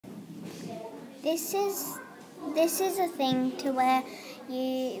This is a thing to where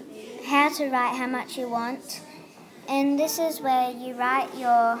you how to write how much you want, and this is where you write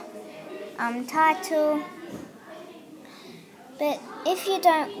your title. But if you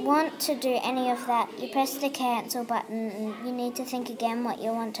don't want to do any of that, you press the cancel button and you need to think again what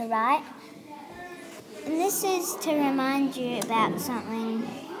you want to write. And this is to remind you about something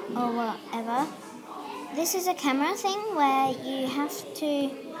or whatever. This is a camera thing where you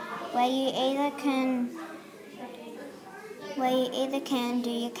either can do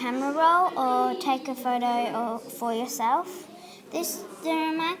your camera roll or take a photo for yourself.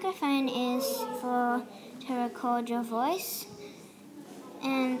 The microphone is to record your voice,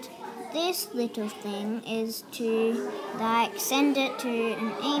 and this little thing is to send it to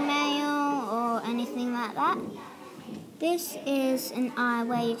an email or anything like that. This is an eye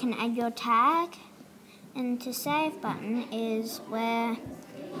where you can add your tag, and to save button is where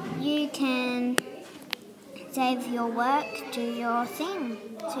you can save your work to your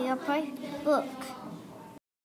book.